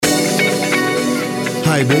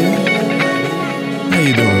Hi, baby. How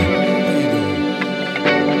you doing?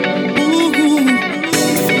 Ooh,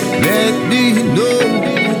 let me know.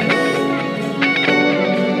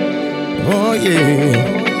 Oh yeah.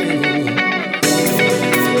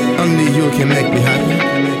 Only you can make me happy.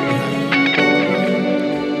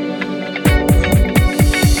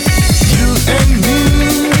 You and me,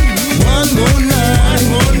 one more night,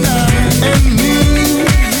 and me,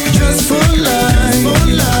 just for life,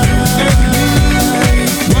 and me,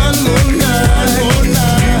 one more night,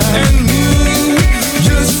 and me,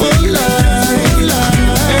 just for life,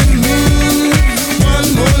 and me, one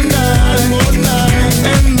more night,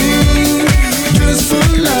 and me, just for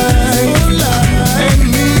life, and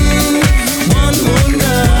me, one more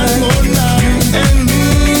night, and me,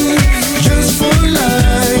 just for life.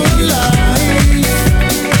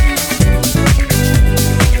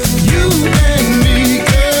 You and me,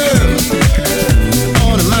 girl,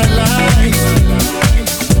 all of my life.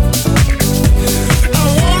 I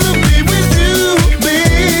wanna be with you,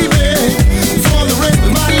 baby, for the rest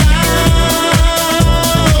of my life.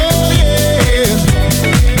 Oh yeah.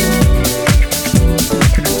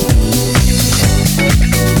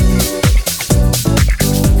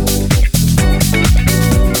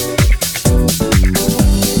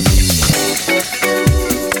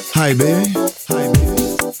 Hi, baby.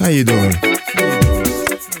 How you doing?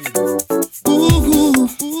 Ooh,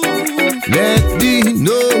 let me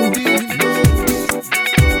know.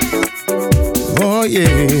 Oh yeah.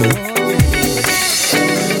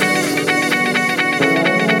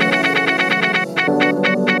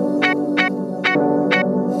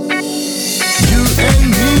 You and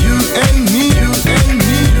me,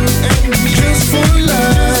 just for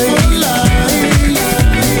life.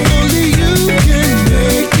 Only you can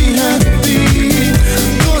make me happy.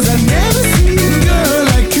 'Cause I've never seen a girl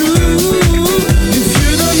like you. If you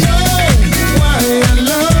don't know why I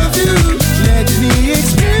love you, let me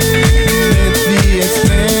explain.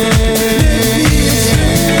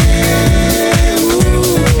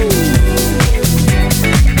 Ooh.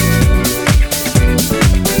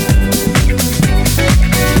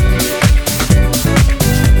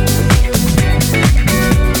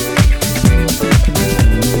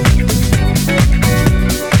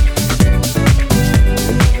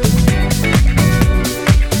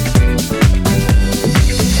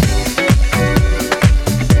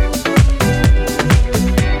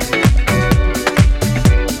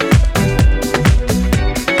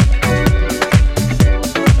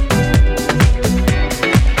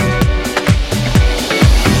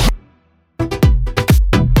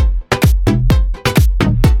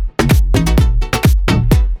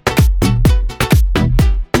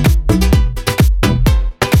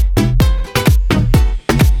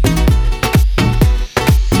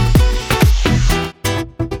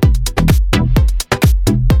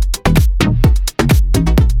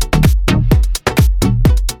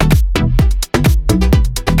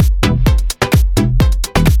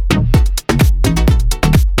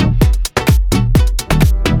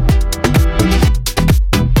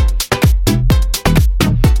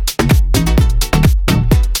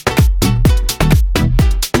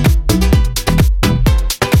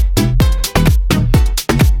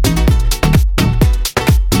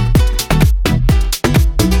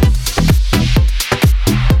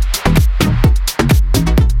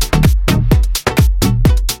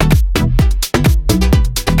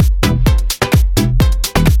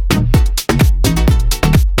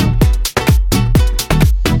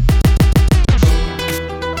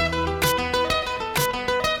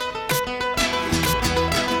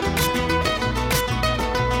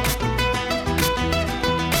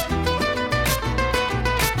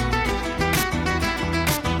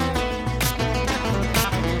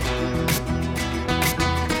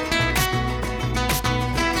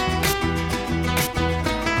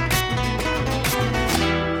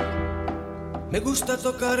 Me gusta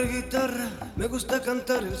tocar guitarra, me gusta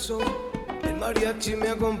cantar el son. El mariachi me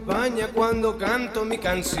acompaña cuando canto mi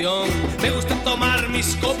canción. Me gusta tomar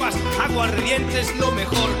mis copas, aguardiente es lo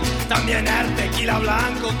mejor. También el tequila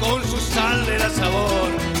blanco con su sal de la sabor.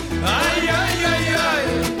 Ay, ay, ay, ay,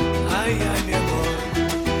 ay, ay, mi amor.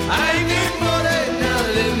 Ay, mi morena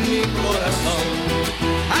de mi corazón.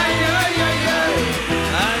 Ay, ay, ay, ay,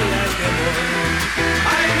 ay, ay, mi amor.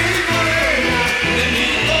 Ay, mi morena de mi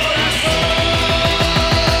corazón.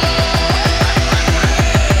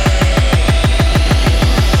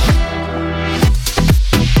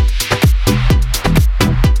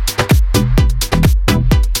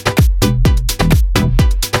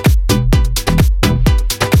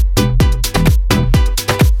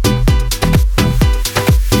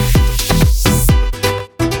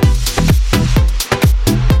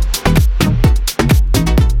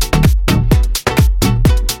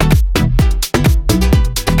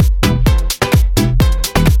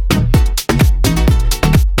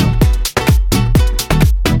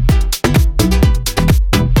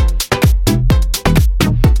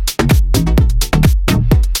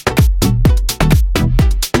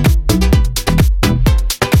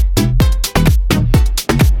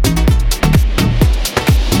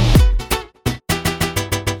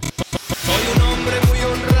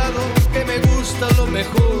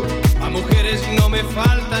 mujeres no me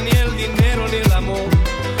falta ni el dinero ni el amor.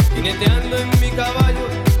 Jineteando en mi caballo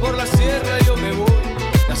por la sierra yo me voy.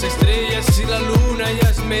 Las estrellas y la luna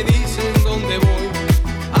ellas me dicen dónde voy.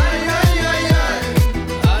 Ay, ay, ay, ay,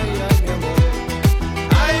 ay, ay, mi amor.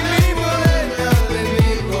 Ay, mi morena de mi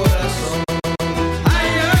corazón. Ay,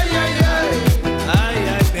 ay, ay, ay, ay,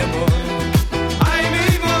 ay, mi amor. Ay, mi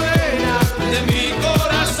morena de mi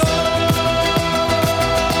corazón.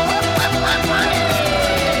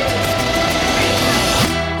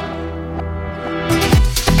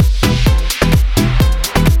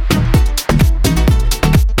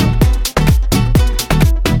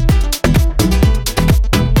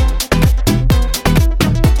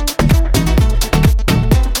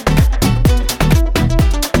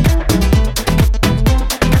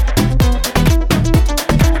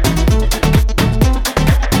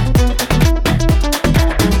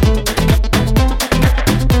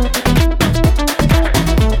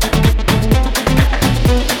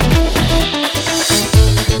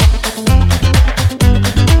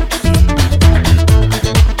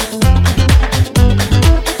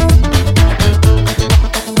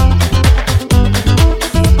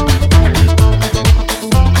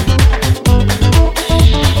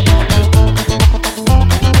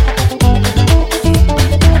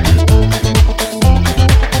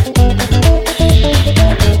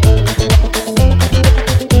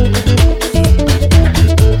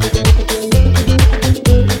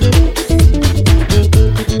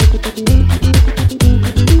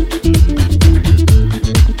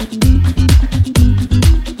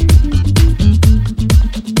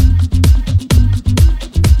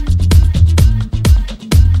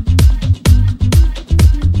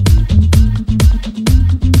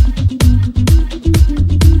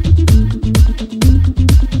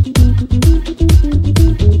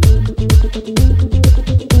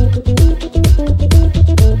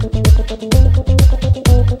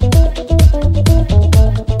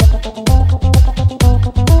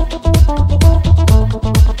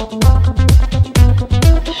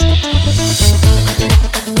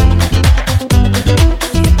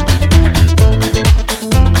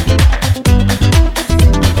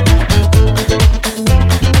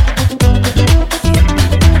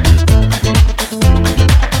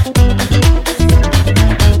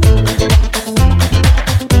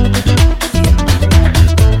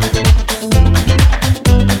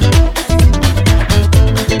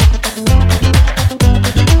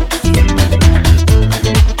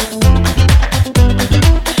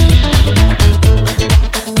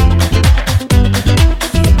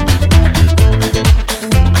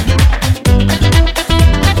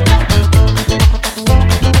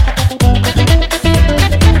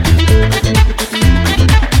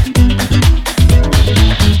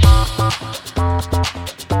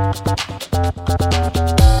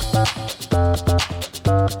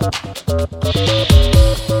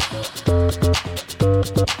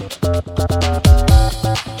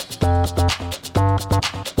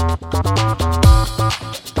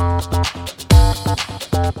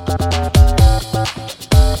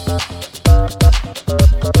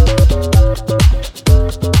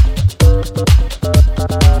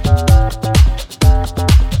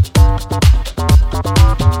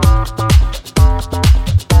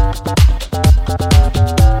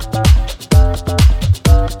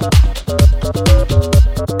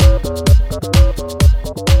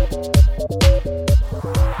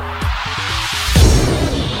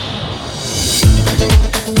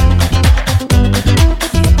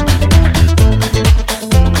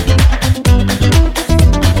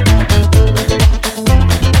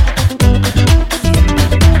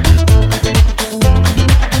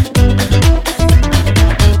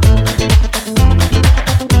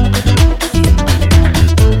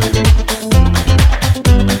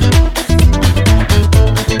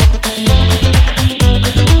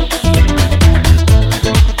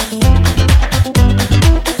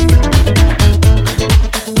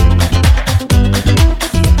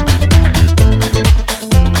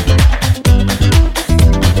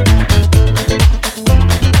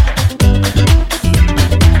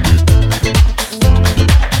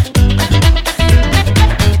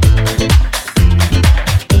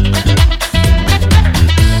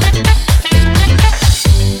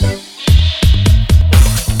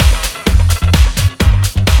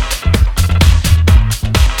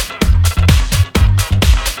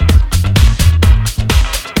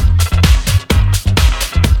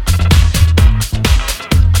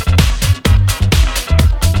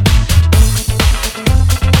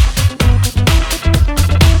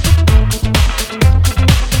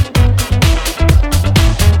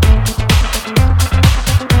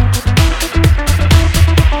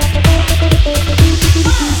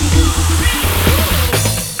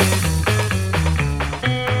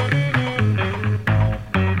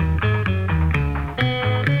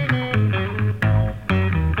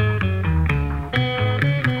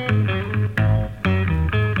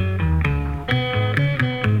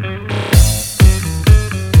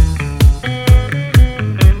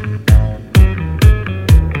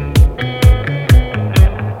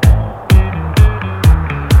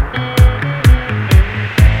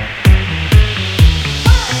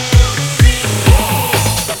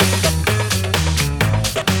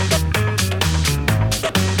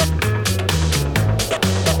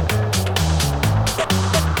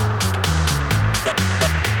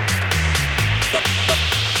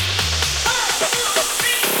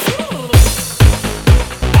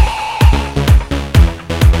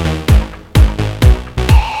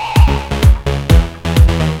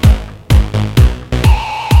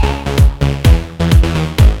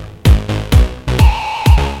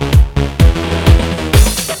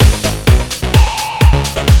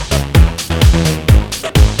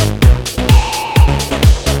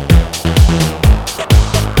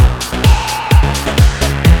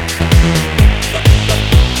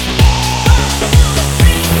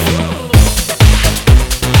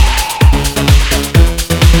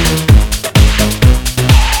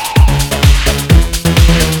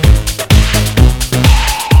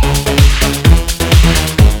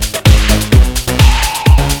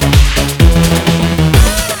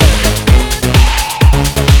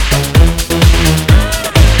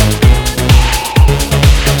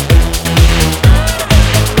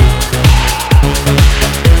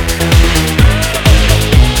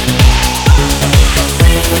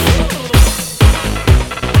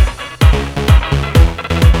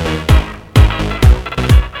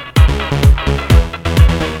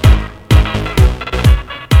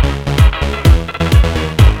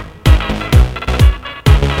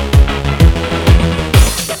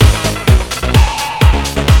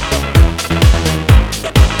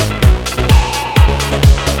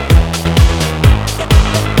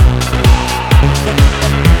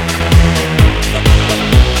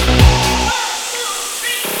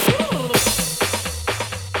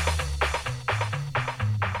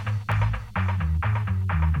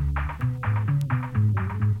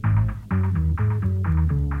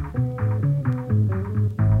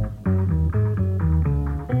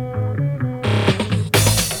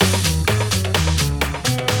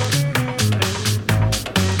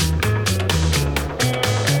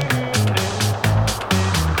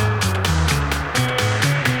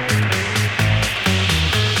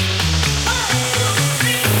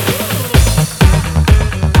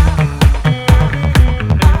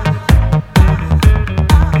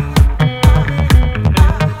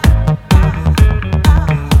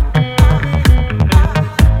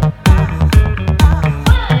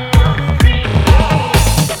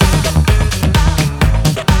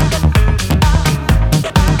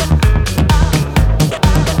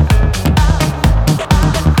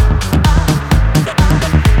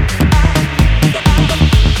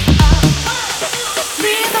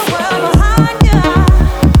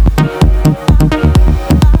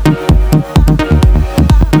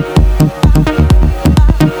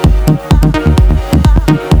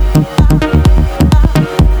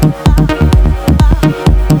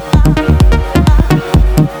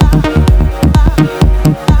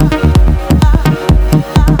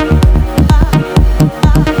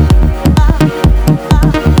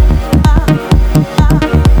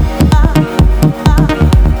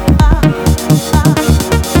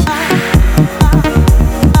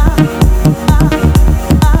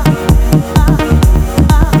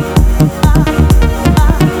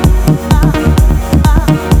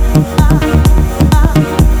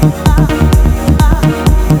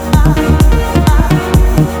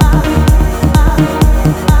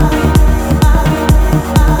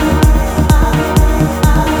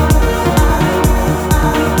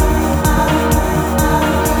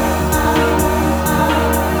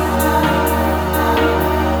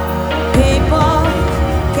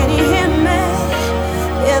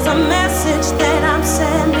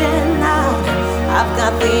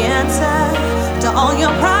 answer to all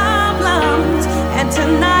your problems. And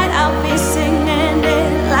tonight I'll be singing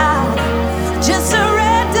it loud. Just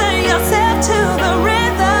surrender yourself to the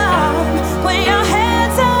rhythm. Put your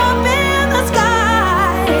hands up in the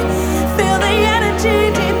sky. Feel the energy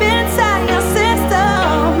deep inside your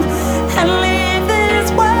system. And leave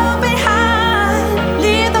this world behind.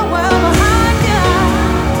 Leave the world behind you.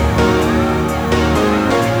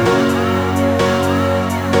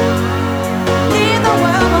 Leave the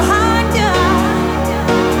world behind you.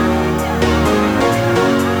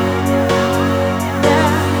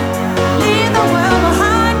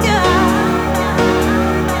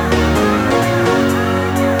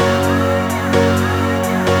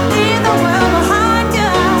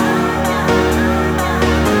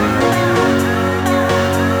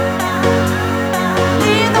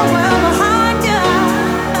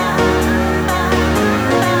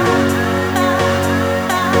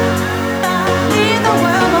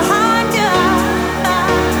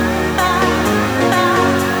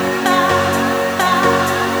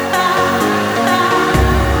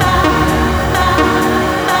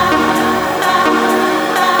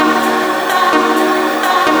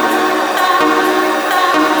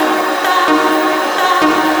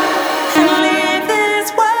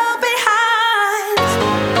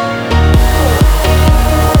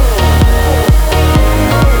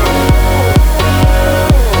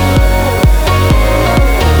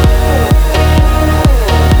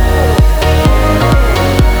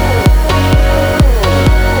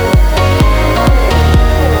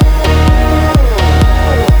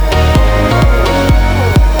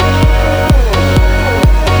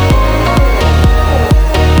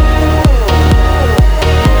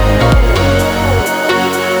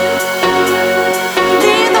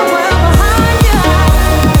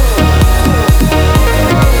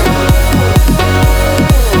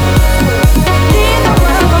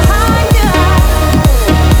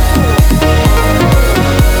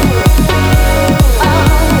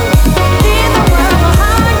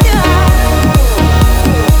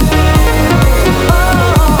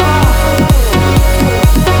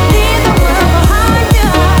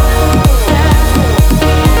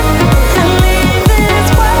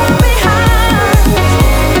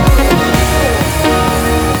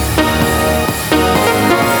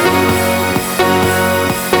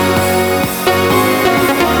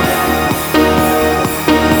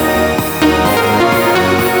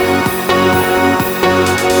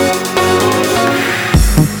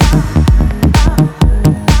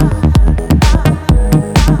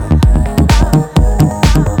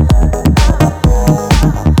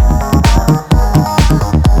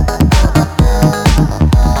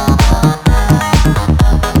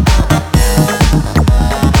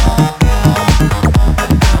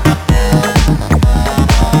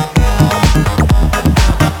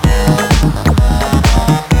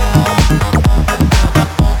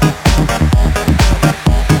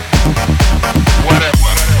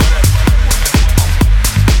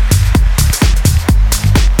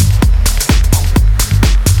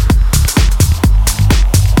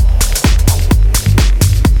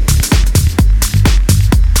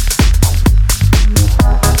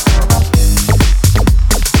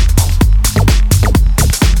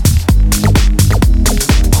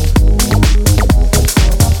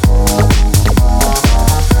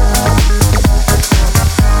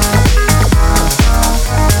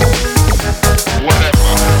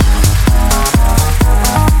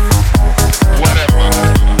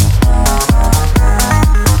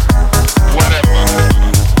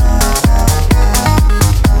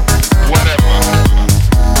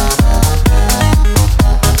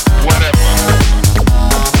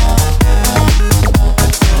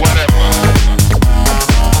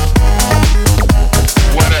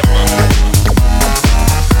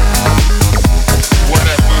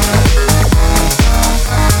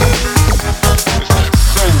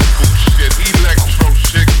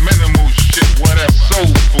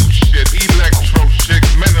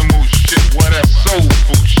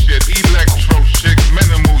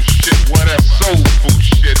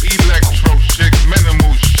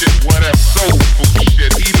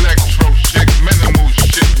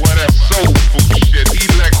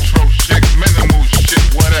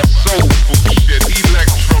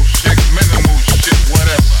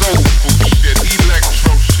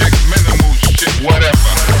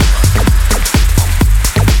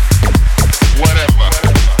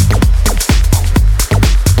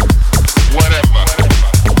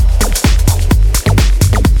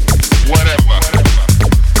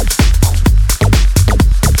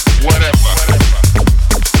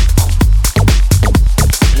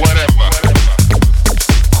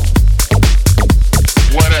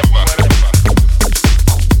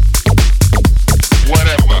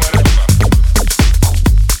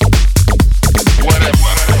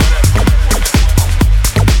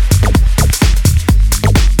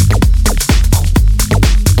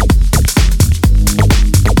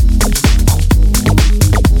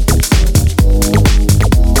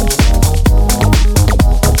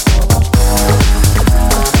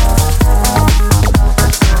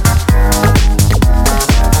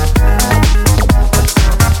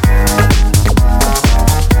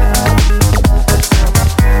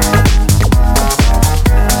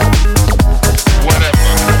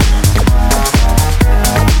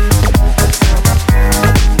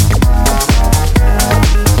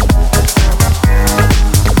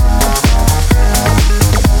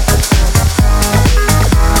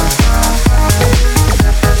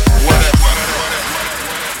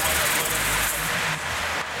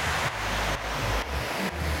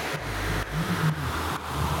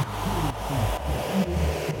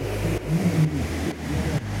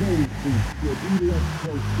 shit,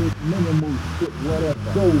 electro shit, minimal shit,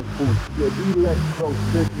 whatever. Soulful shit, electro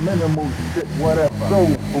shit, minimal shit, whatever.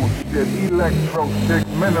 Soulful shit, electro shit,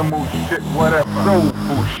 minimal shit, whatever.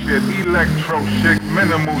 Soulful shit, electro shit,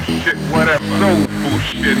 minimal shit, whatever. Soulful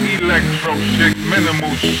shit, electro shit,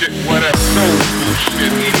 minimal shit, whatever. Soulful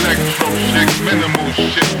shit, electro shit, minimal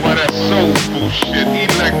shit, whatever. Soulful shit,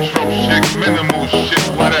 electro shit, minimal shit,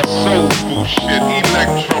 whatever. Soulful shit,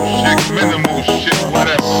 electro shit, minimal shit,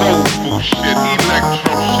 whatever. Soulful shit,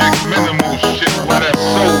 electro shit, minimal shit, whatever.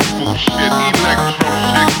 Soulful shit, electro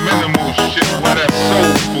shit, minimal shit, whatever.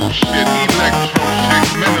 Soulful shit, electro shit,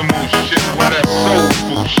 minimal shit, whatever.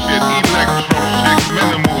 Soulful shit, electro shit,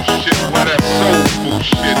 minimal shit, whatever. Soulful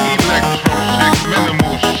shit, electro shit,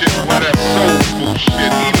 minimal shit, whatever. Soulful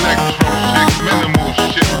shit, electro shit, minimal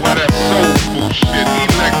shit, whatever. Soulful shit,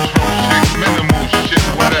 electro shit, minimal shit,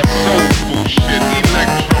 whatever. Soulful shit,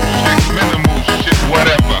 electro shit, minimal shit,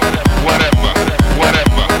 whatever, whatever,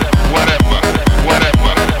 whatever, whatever,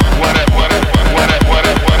 whatever,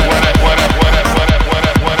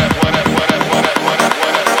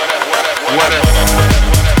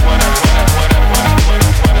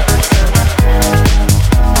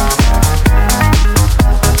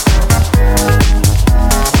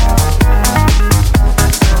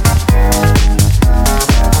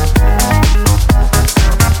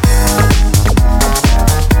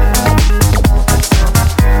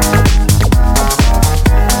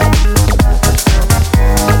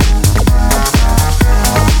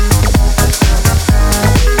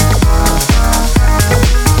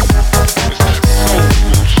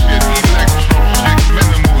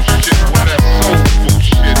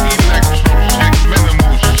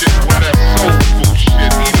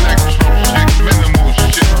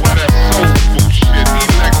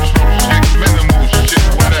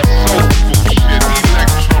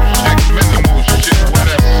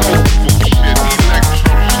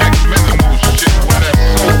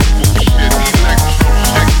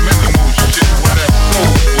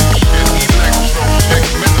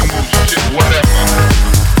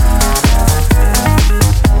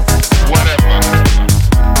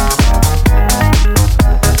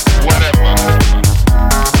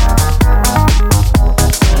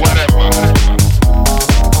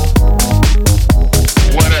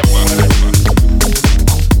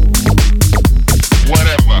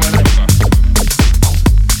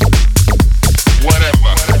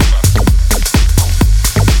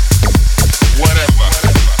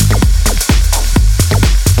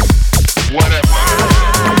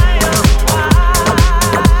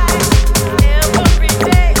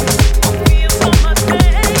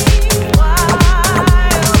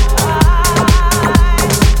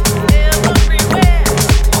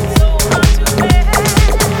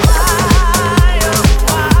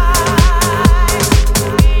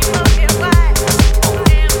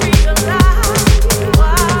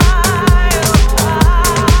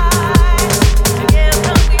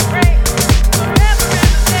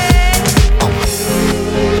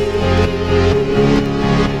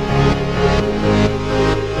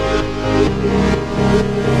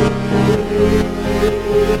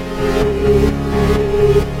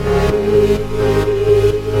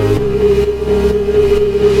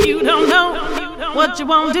 what you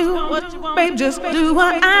won't do, babe, just do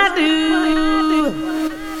what I do.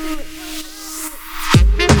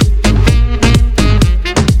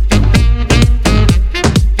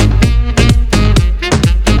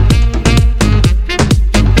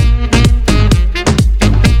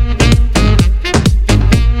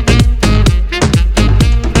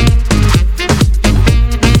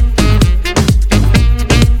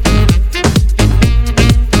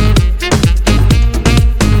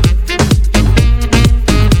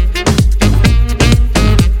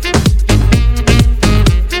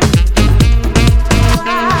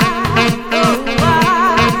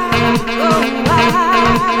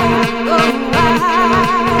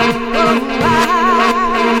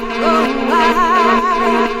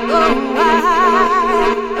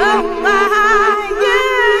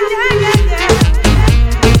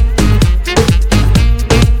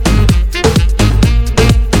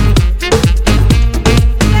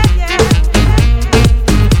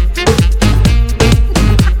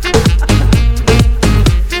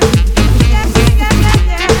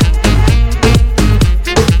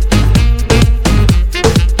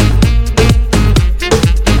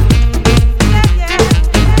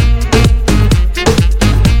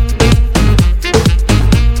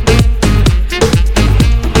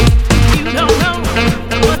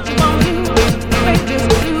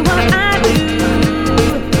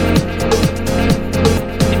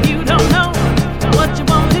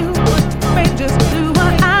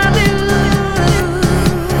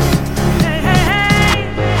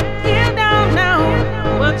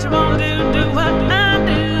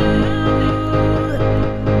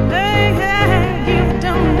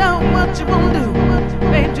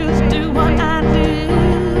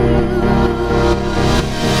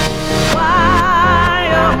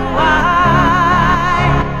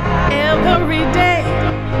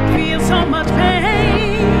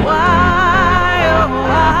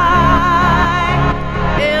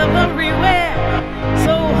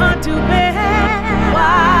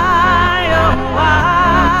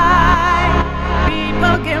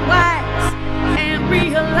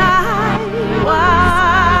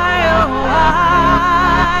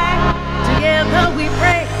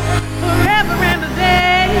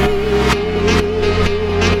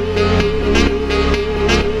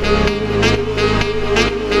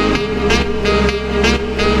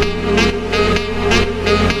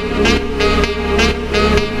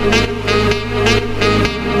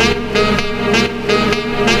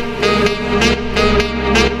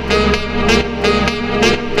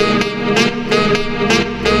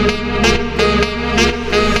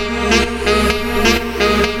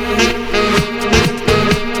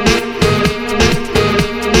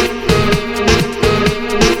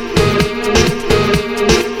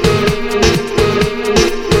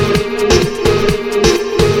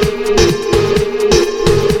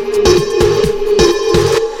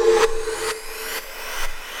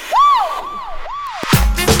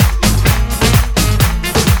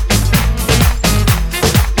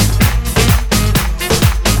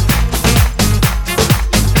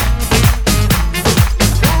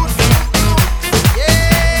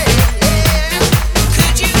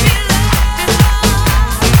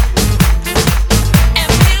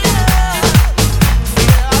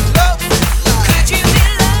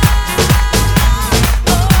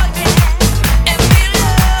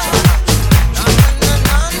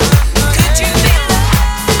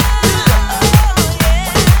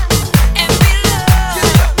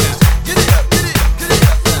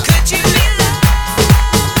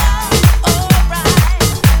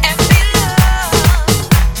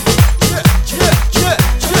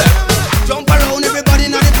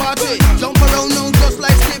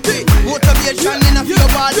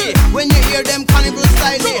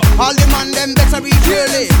 slightly. All the man them better reach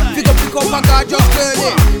early. Pick up a car just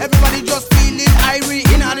early. Everybody just feeling irie.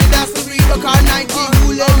 In Adidas to read the car 90.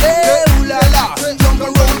 Ooh la la, ooh la la. Jump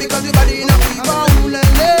around because your body in a fever. Ooh la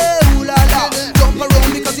la, ooh la la. Jump around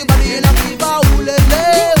because your body in a fever. Ooh la la,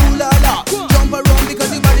 ooh la la. Jump around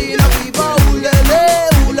because your body in a fever. Ooh la la,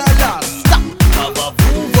 ooh la la. Stop, Baba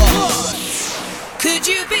Booba. Could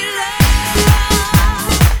you be loved?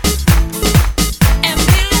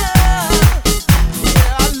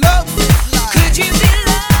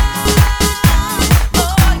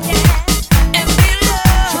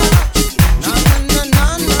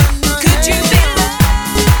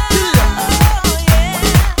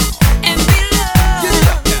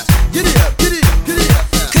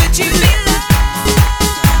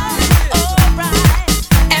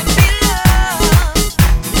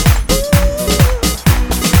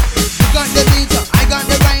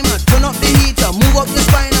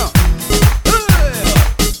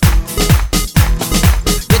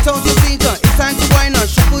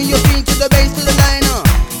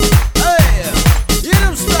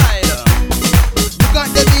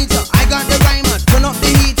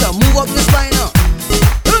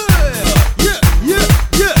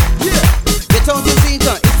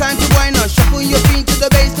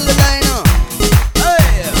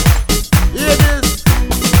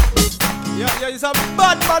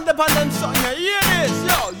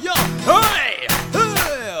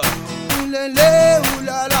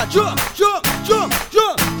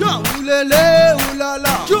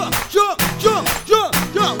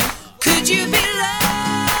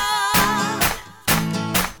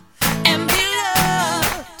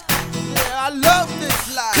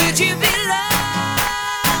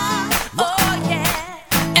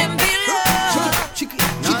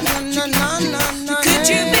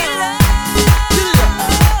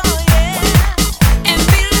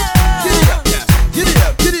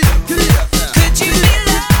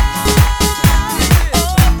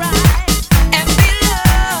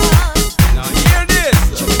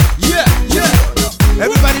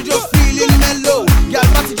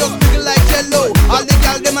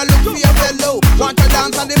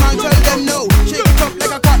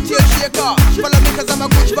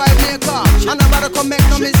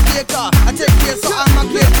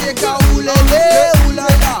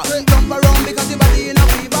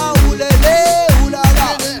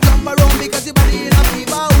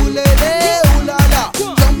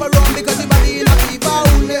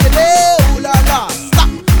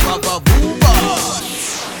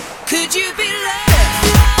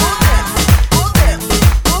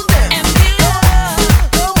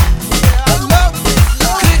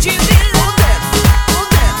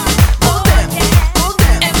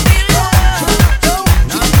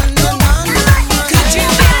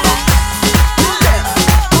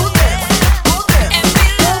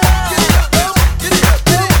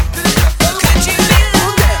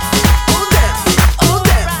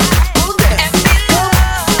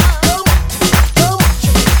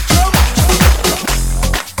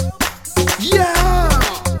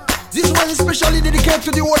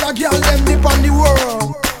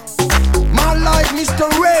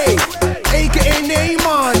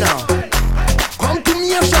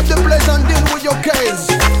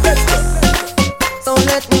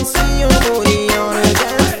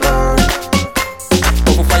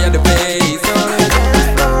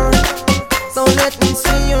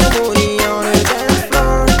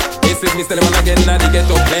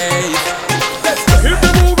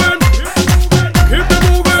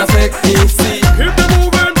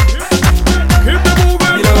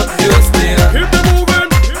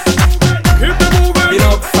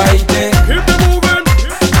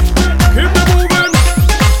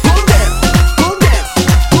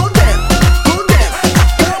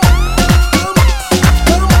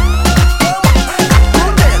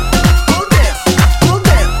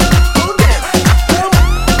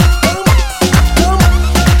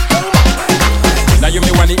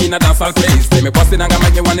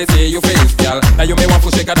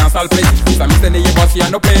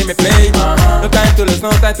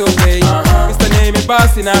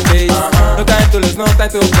 In our face, no time to lose, no time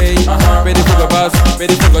to play. Ready for the boss,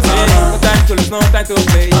 ready for the sing. No time to lose, no time to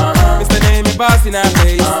play. Mr. Name me boss in our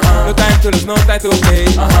face. No time to lose, no time to play.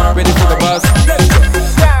 Ready for the boss.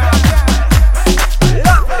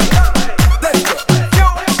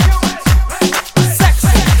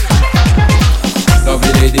 Love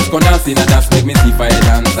the ladies come dance in a dance, make me see fire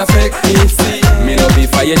dance. That's make me see. Me love be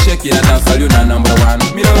fire shaking a dance, all you know number one.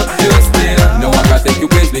 Me love you still. No one can take you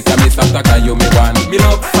place, because me stop talking, you me one. Me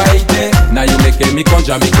love fight day. Now you make me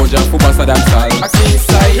conjure for bossa dance hall. I see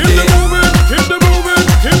inside it. Keep the moving, keep the moving,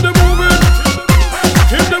 keep the moving.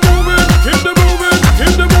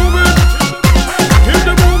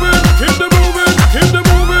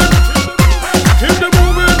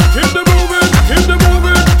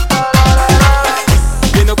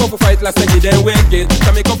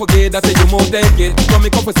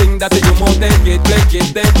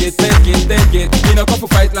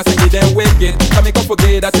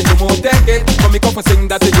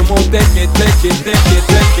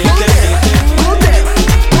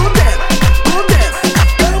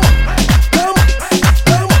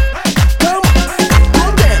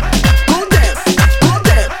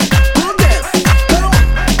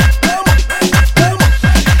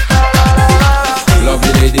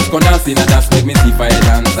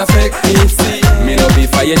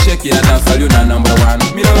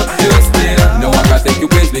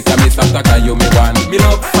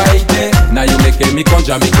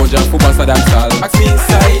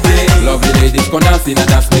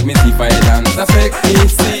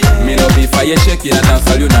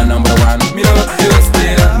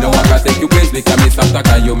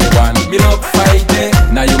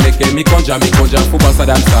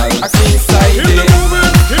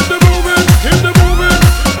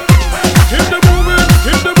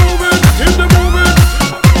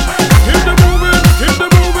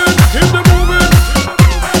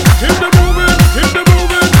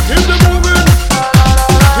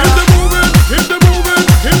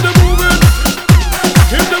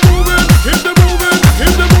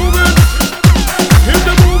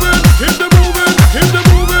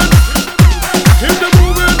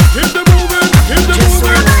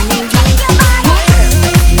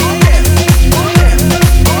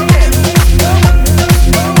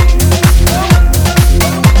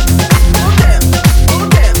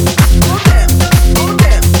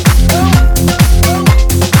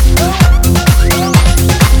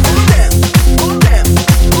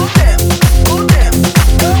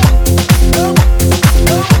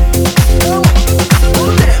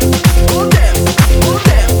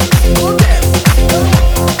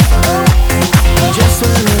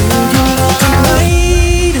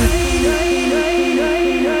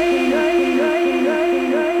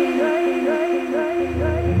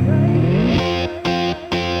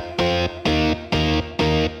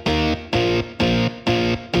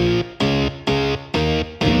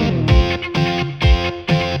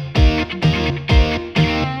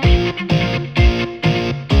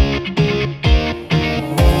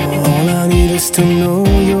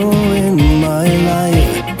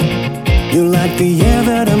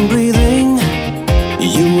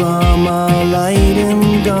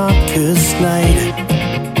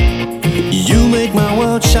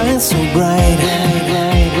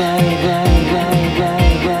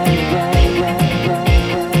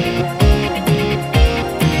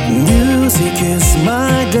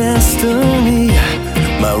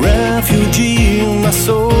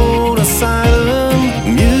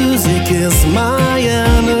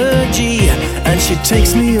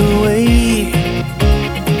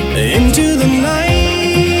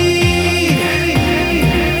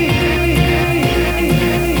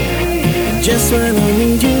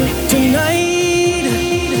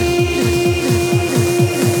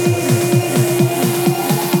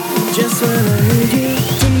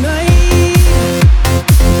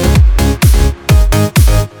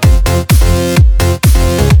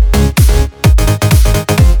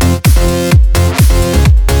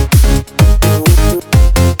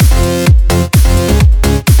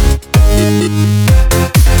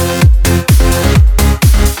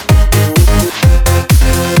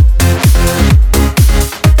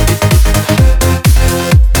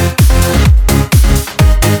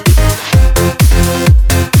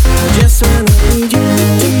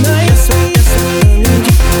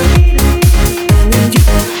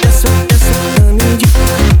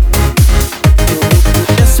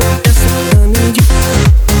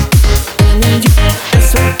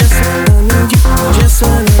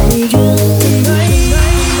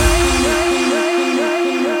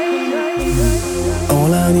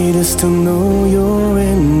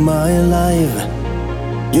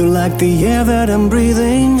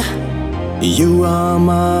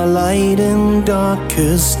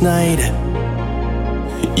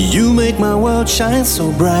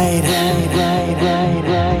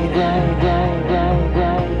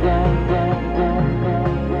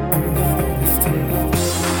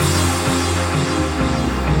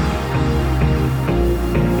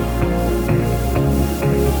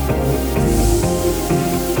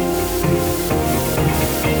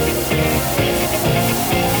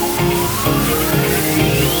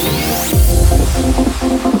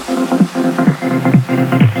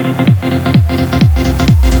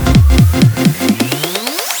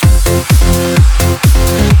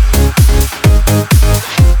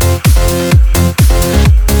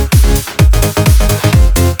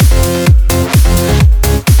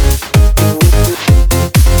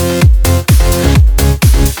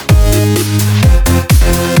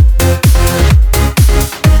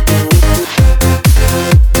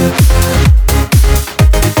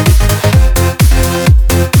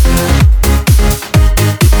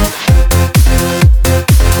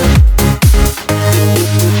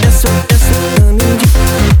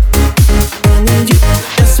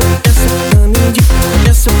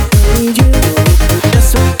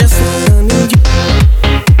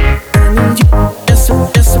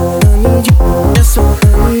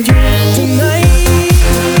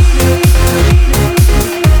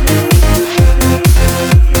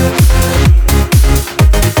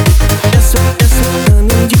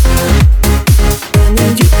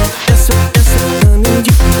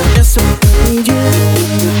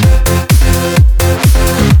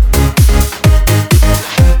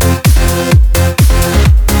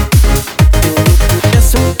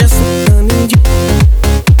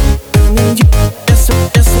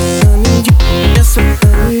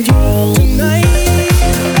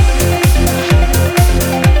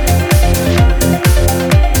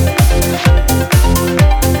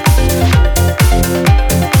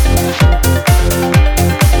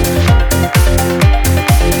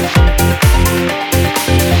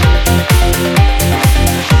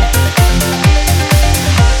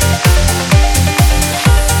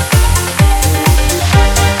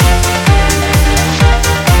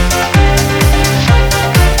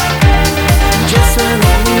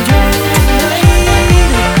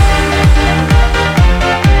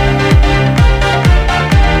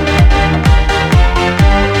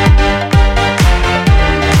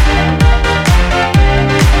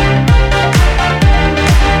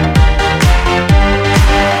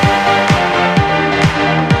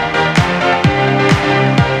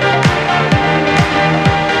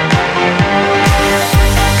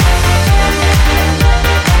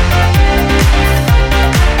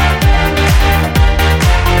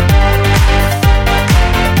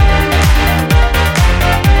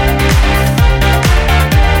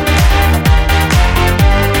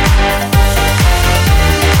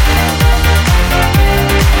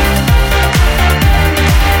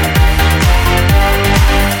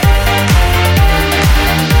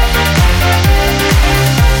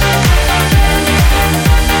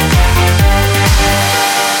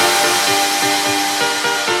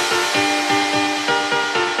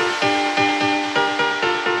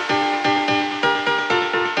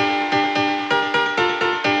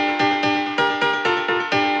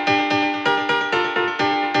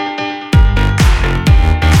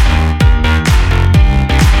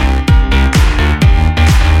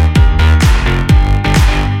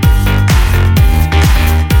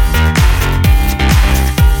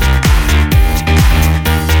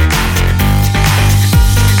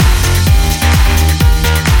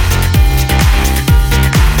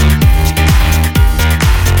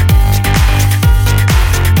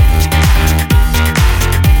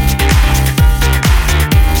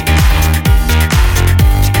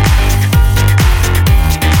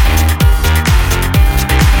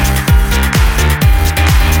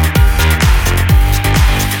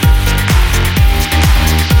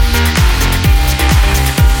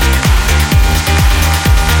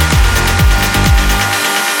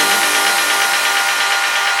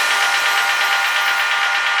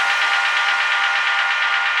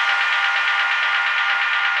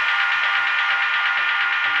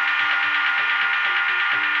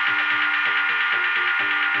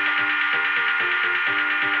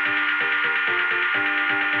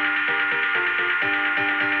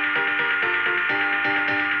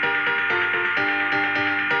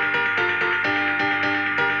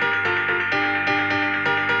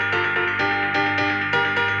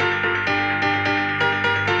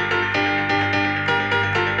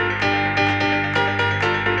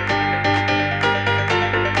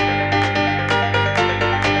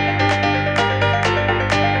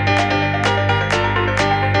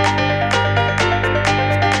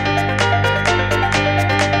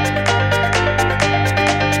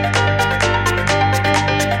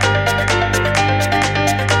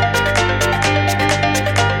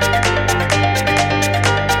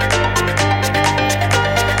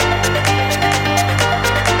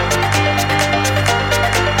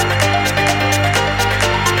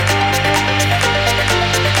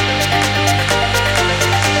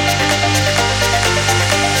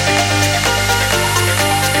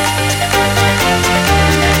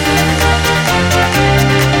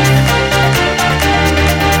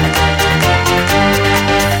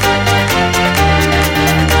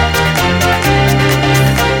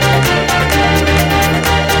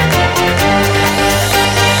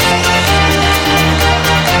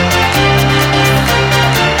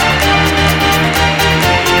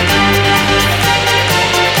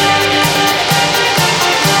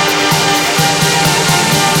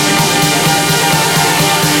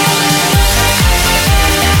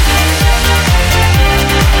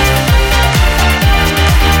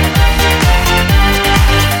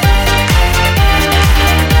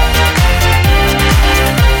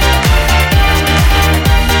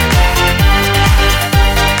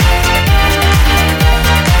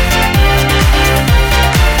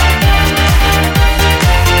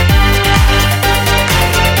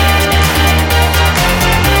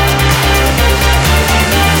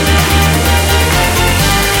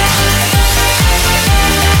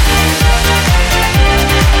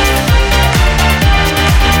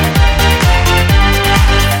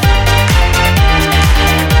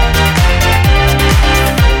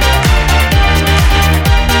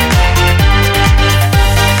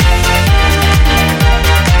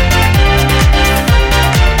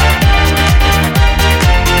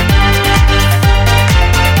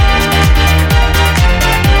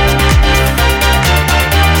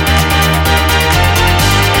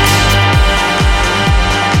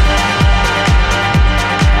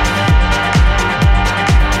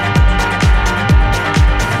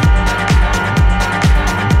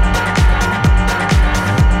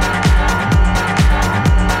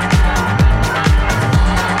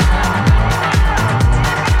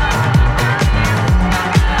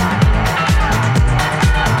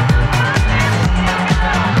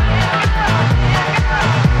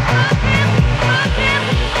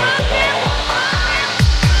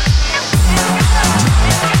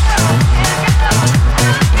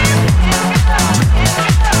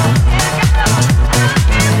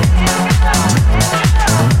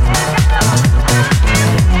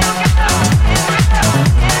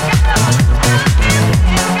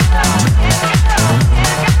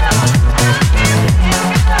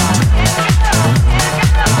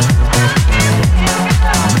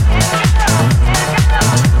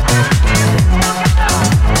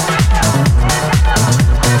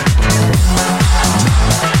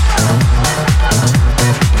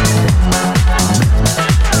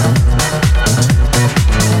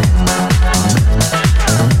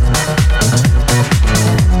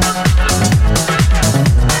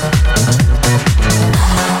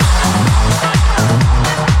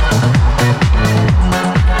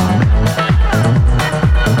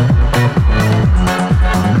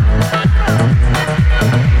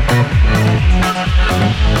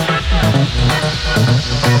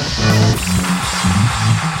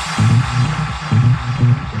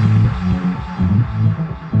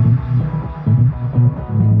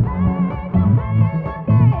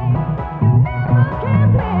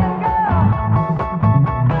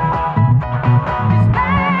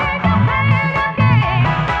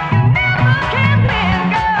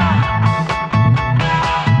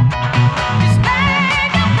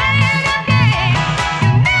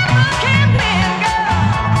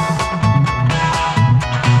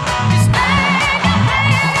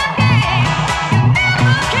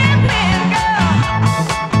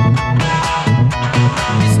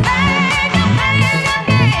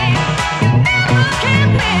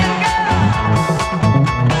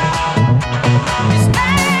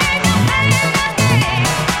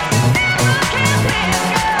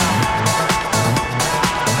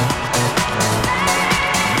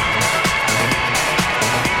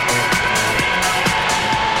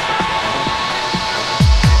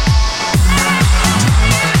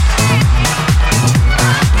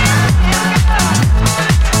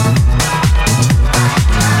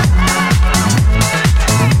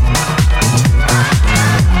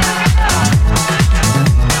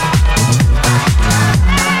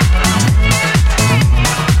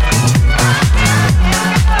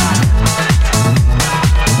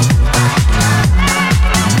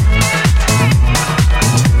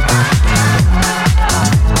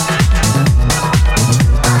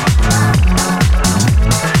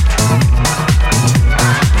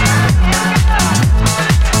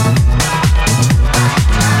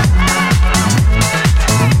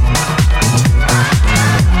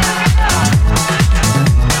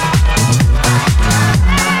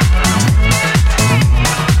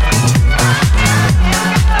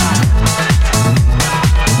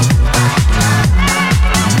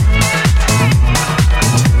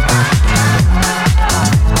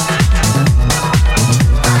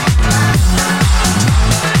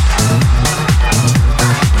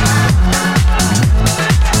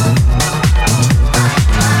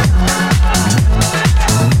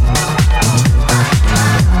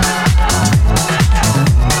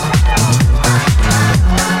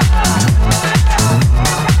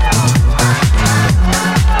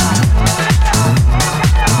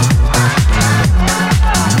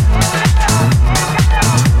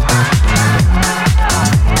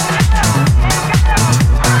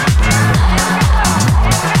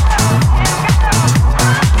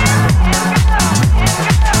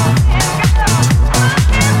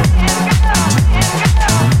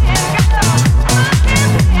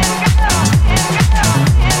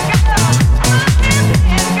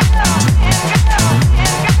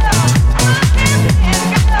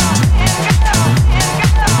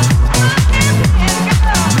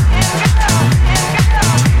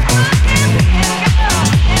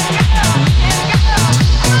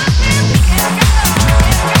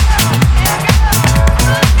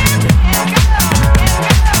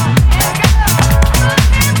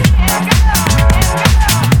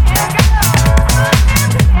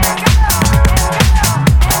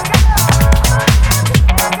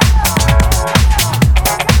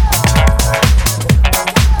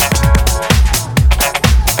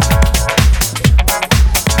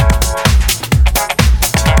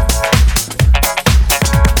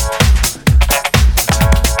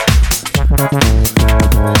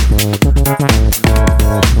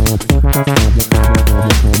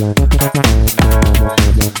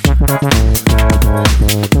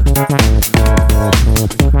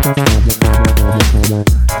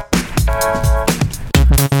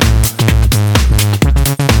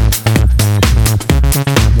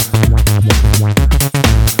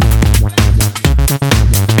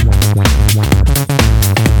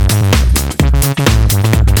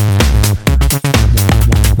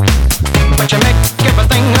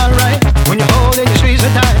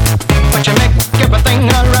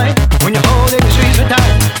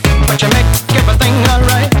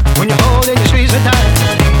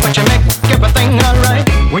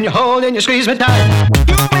 when you squeeze me tight.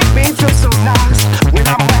 You make me feel so nice when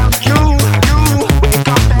I'm around you. When you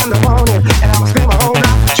come in the morning and I'ma spend my whole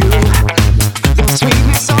life with you. Your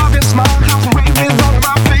sweetness of your smile, waving all of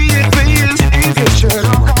my fears. If your shirt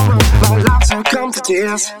all gone, my life will come to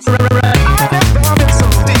tears. I never been so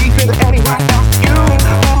deep into anyone else. You,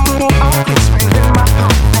 always spending my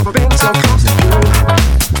heart, never been so close to you.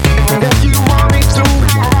 And if you want me to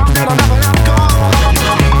hang around, then I'll never let go.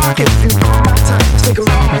 I'll give you all my time, stick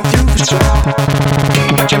around with you for sure.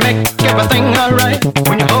 But you make everything alright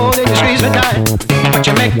when you hold and you squeeze me tight. But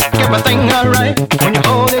you make everything alright when you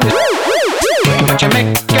hold and you. But you make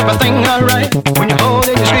everything alright when you hold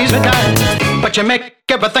and you squeeze me tight. But you make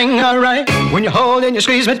everything alright when you hold and you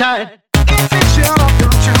squeeze me tight. If it's your love,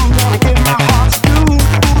 don't you wanna give my heart to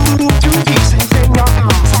you? Too deep, safe in your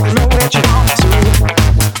arms, I know that you want to.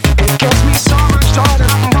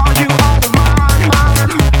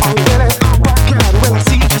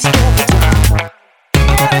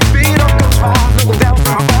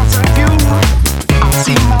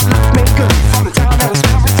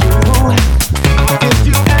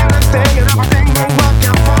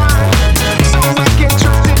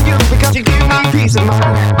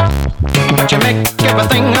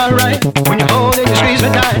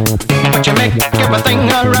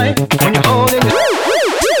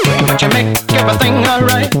 But you make everything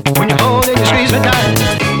alright when you hold and you squeeze me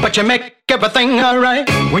tight. But you make everything alright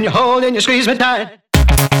when you hold and you squeeze me tight.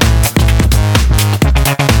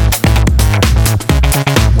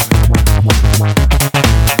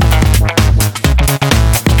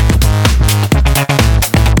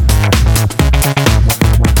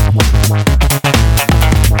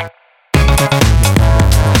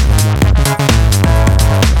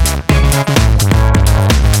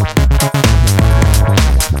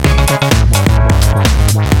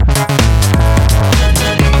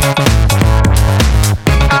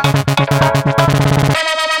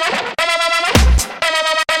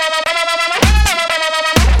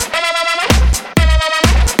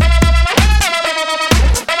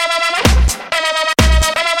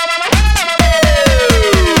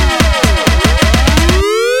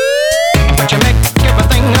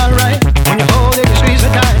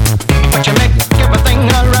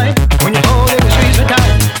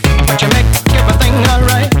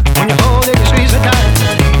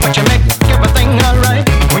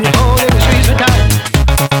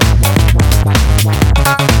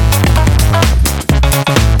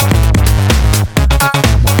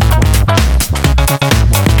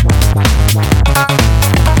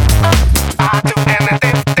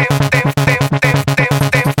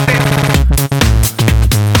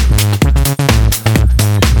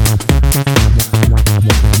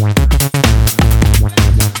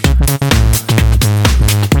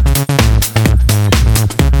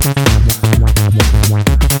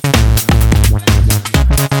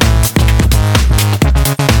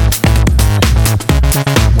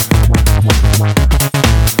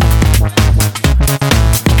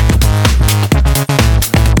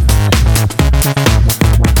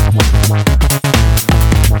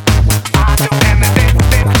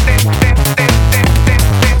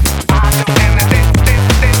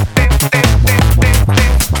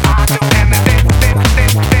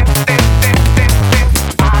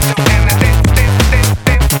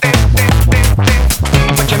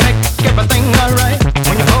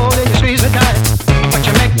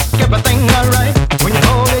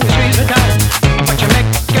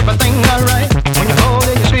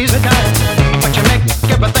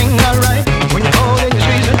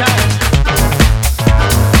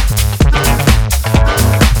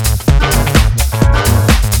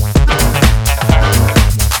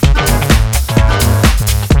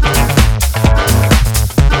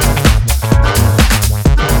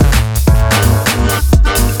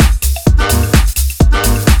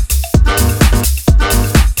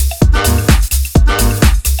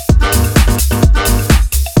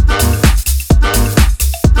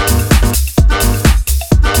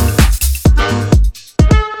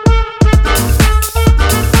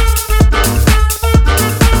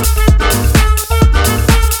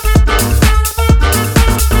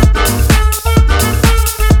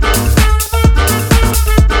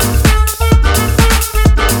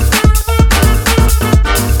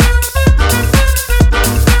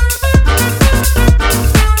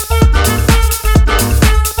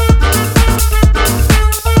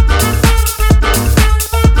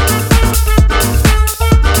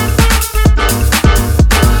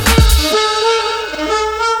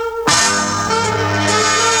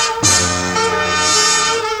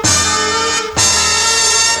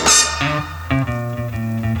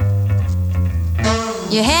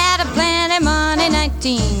 You had a plenty money,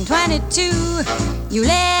 1922. You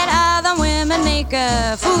let other women make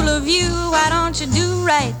a fool of you. Why don't you do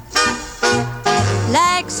right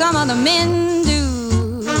like some other men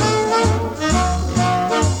do?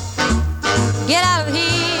 Get out of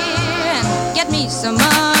here and get me some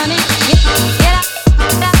money. Get out.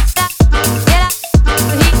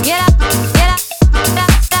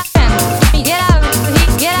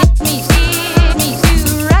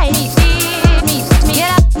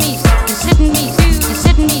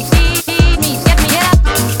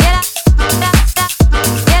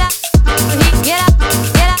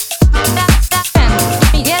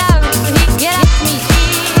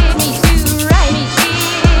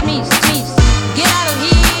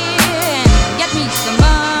 Some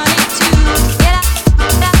money.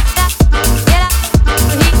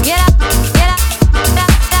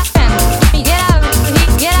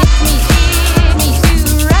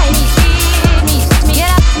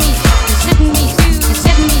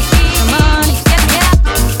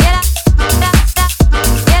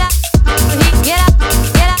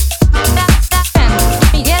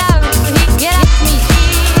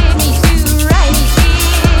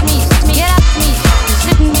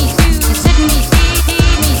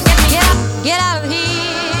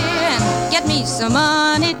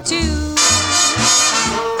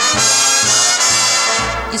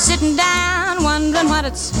 sitting down wondering what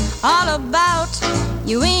it's all about.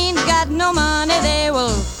 You ain't got no money, they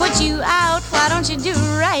will put you out. Why don't you do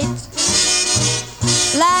right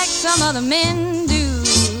like some other men do?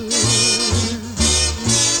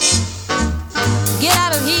 Get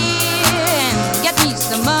out of here and get me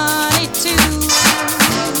some money too.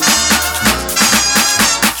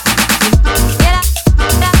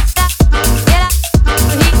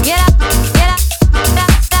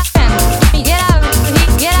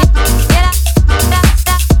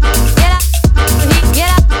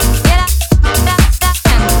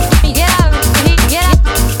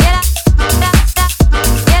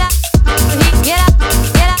 Get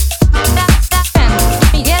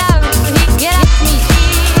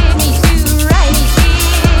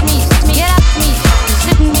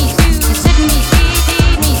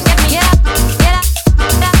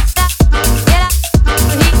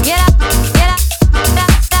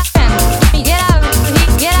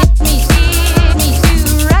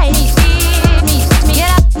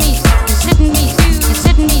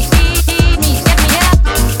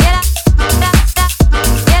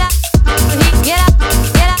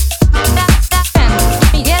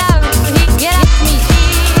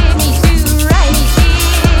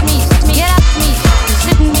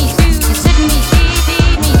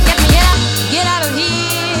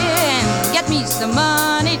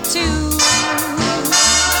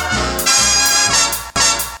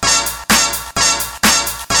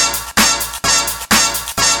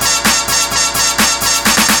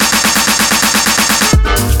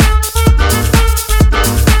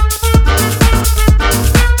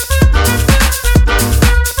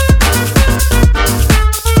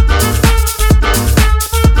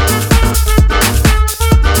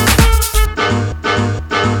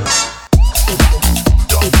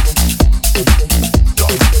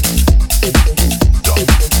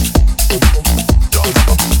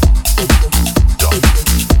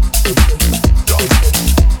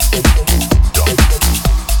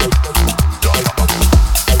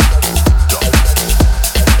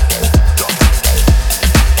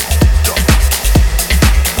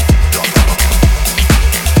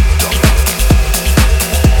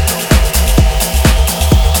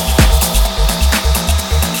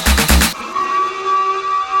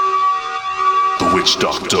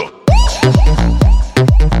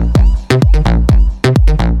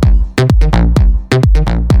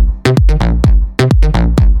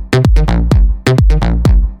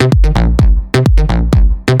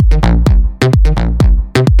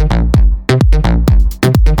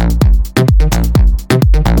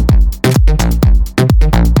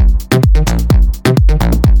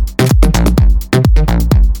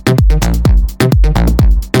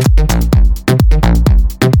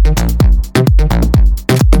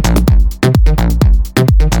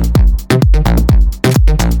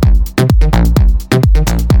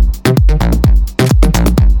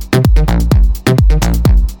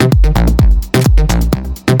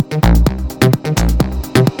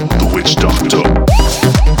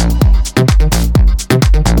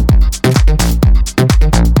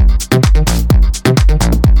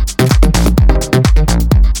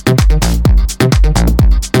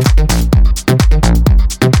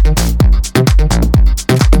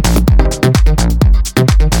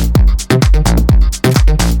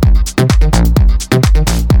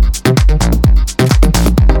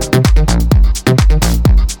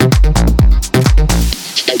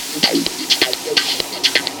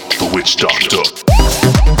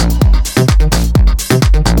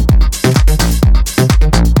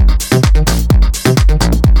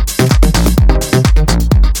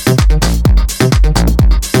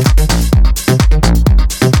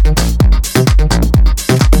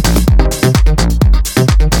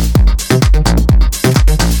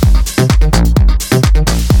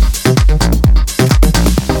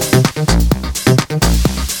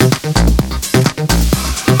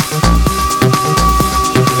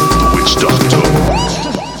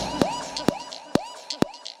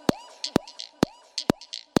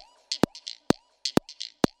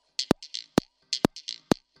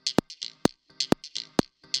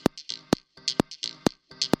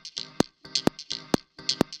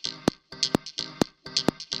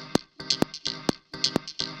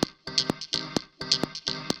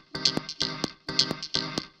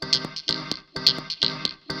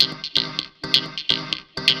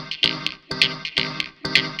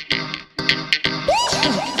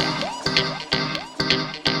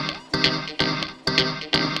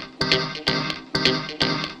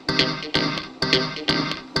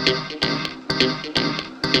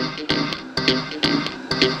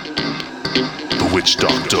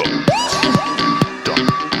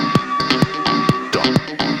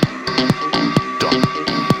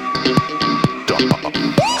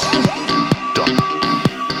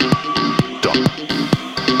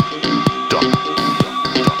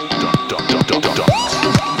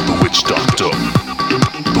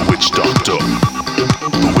doctor,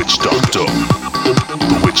 the witch doctor,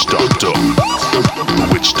 the witch doctor, the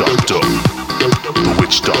witch doctor, the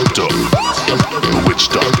witch doctor, the witch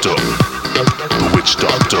doctor, the witch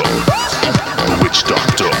doctor, the witch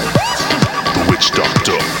doctor, the witch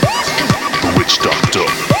doctor, the witch doctor,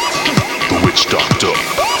 the witch doctor,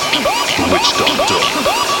 the witch doctor,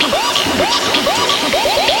 the witch doctor,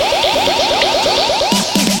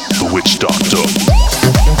 the witch doctor.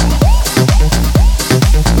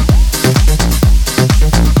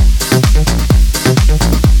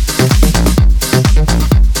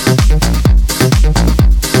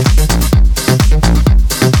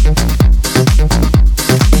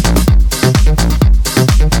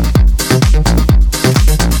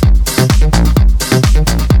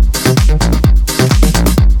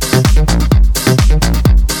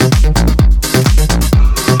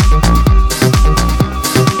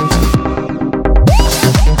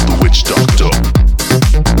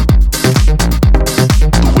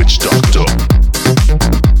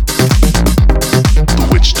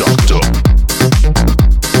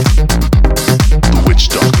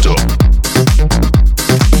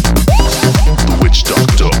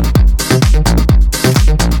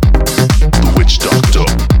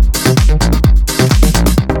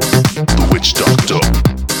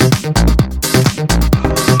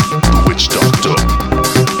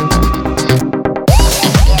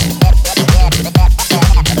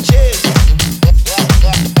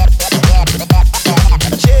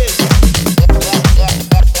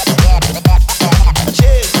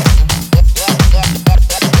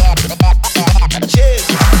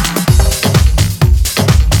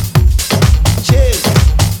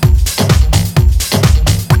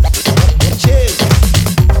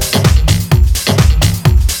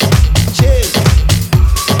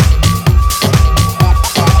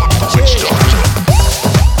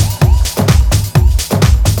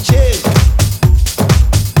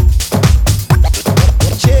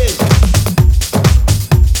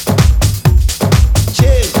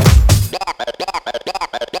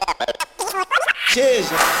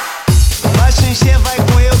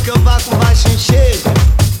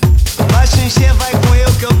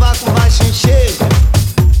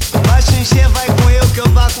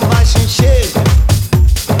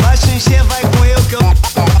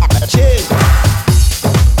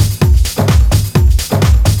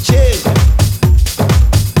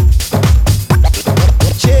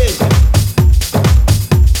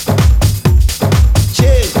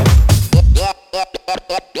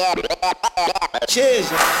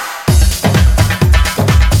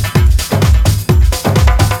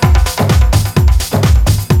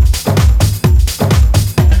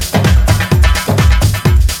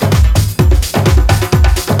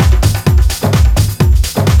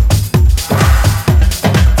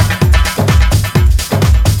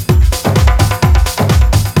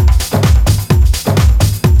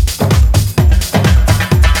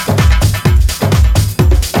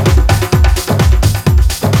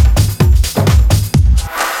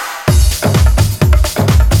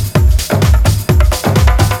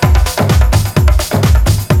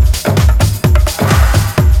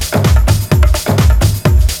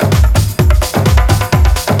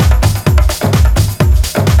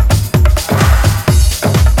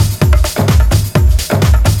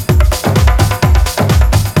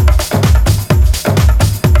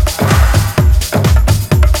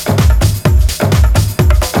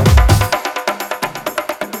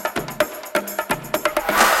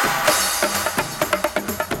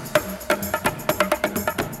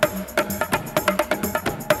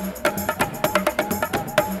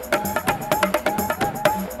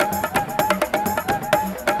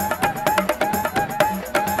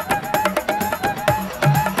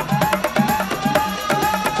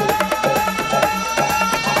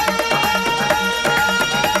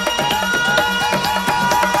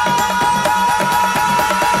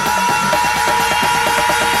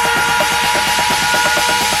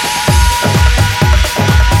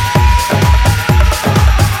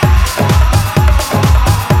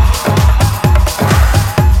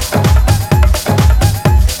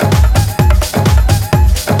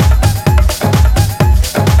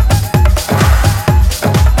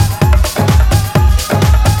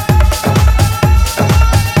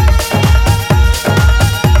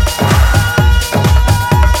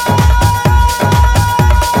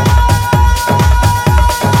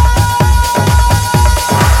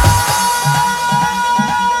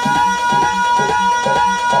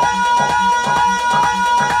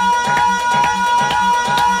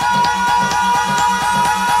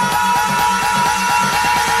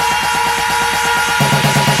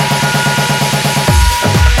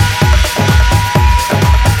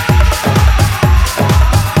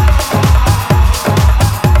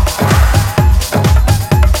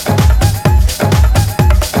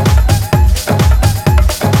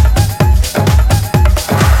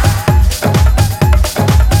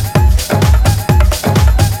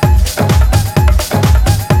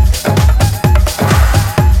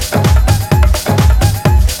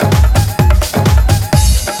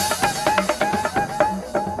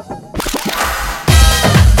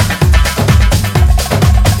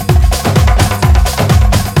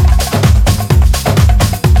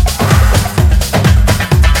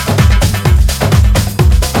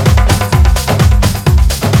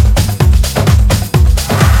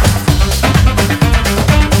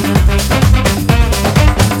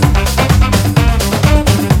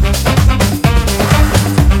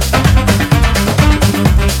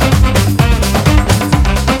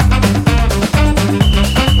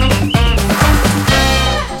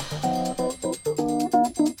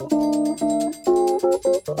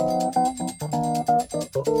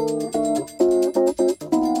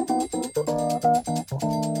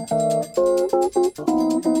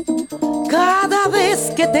 Cada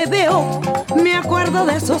vez que te veo, me acuerdo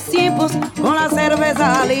de esos tiempos, con la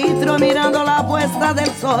cerveza al litro, mirando la puesta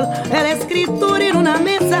del sol. El escritor en una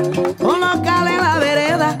mesa, un local en la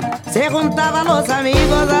vereda, se juntaban los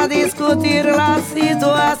amigos a discutir la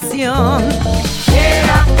situación.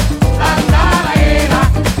 Era, andaba, era.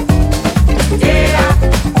 Era,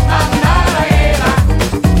 andaba, era.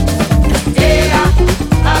 Era,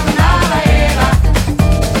 andaba, era.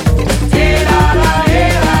 Era, la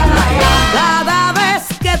era, la era. Cada vez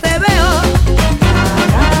que te veo,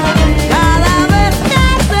 cada vez que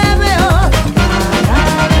te veo,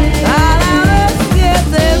 cada vez que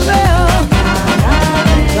te veo,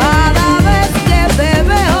 cada vez que te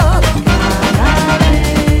veo,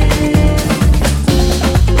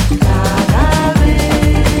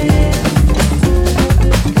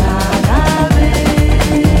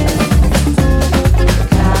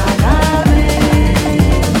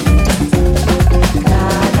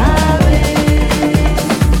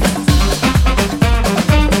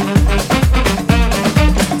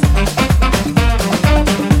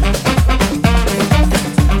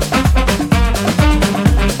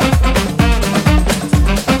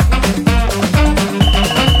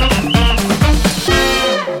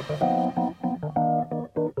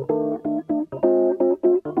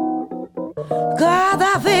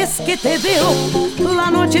 cada vez que te veo, la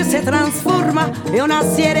noche se transforma en una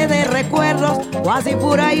serie de recuerdos, cuasi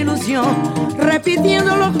pura ilusión,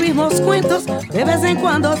 repitiendo los mismos cuentos. De vez en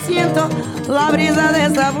cuando siento la brisa de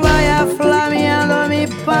esa playa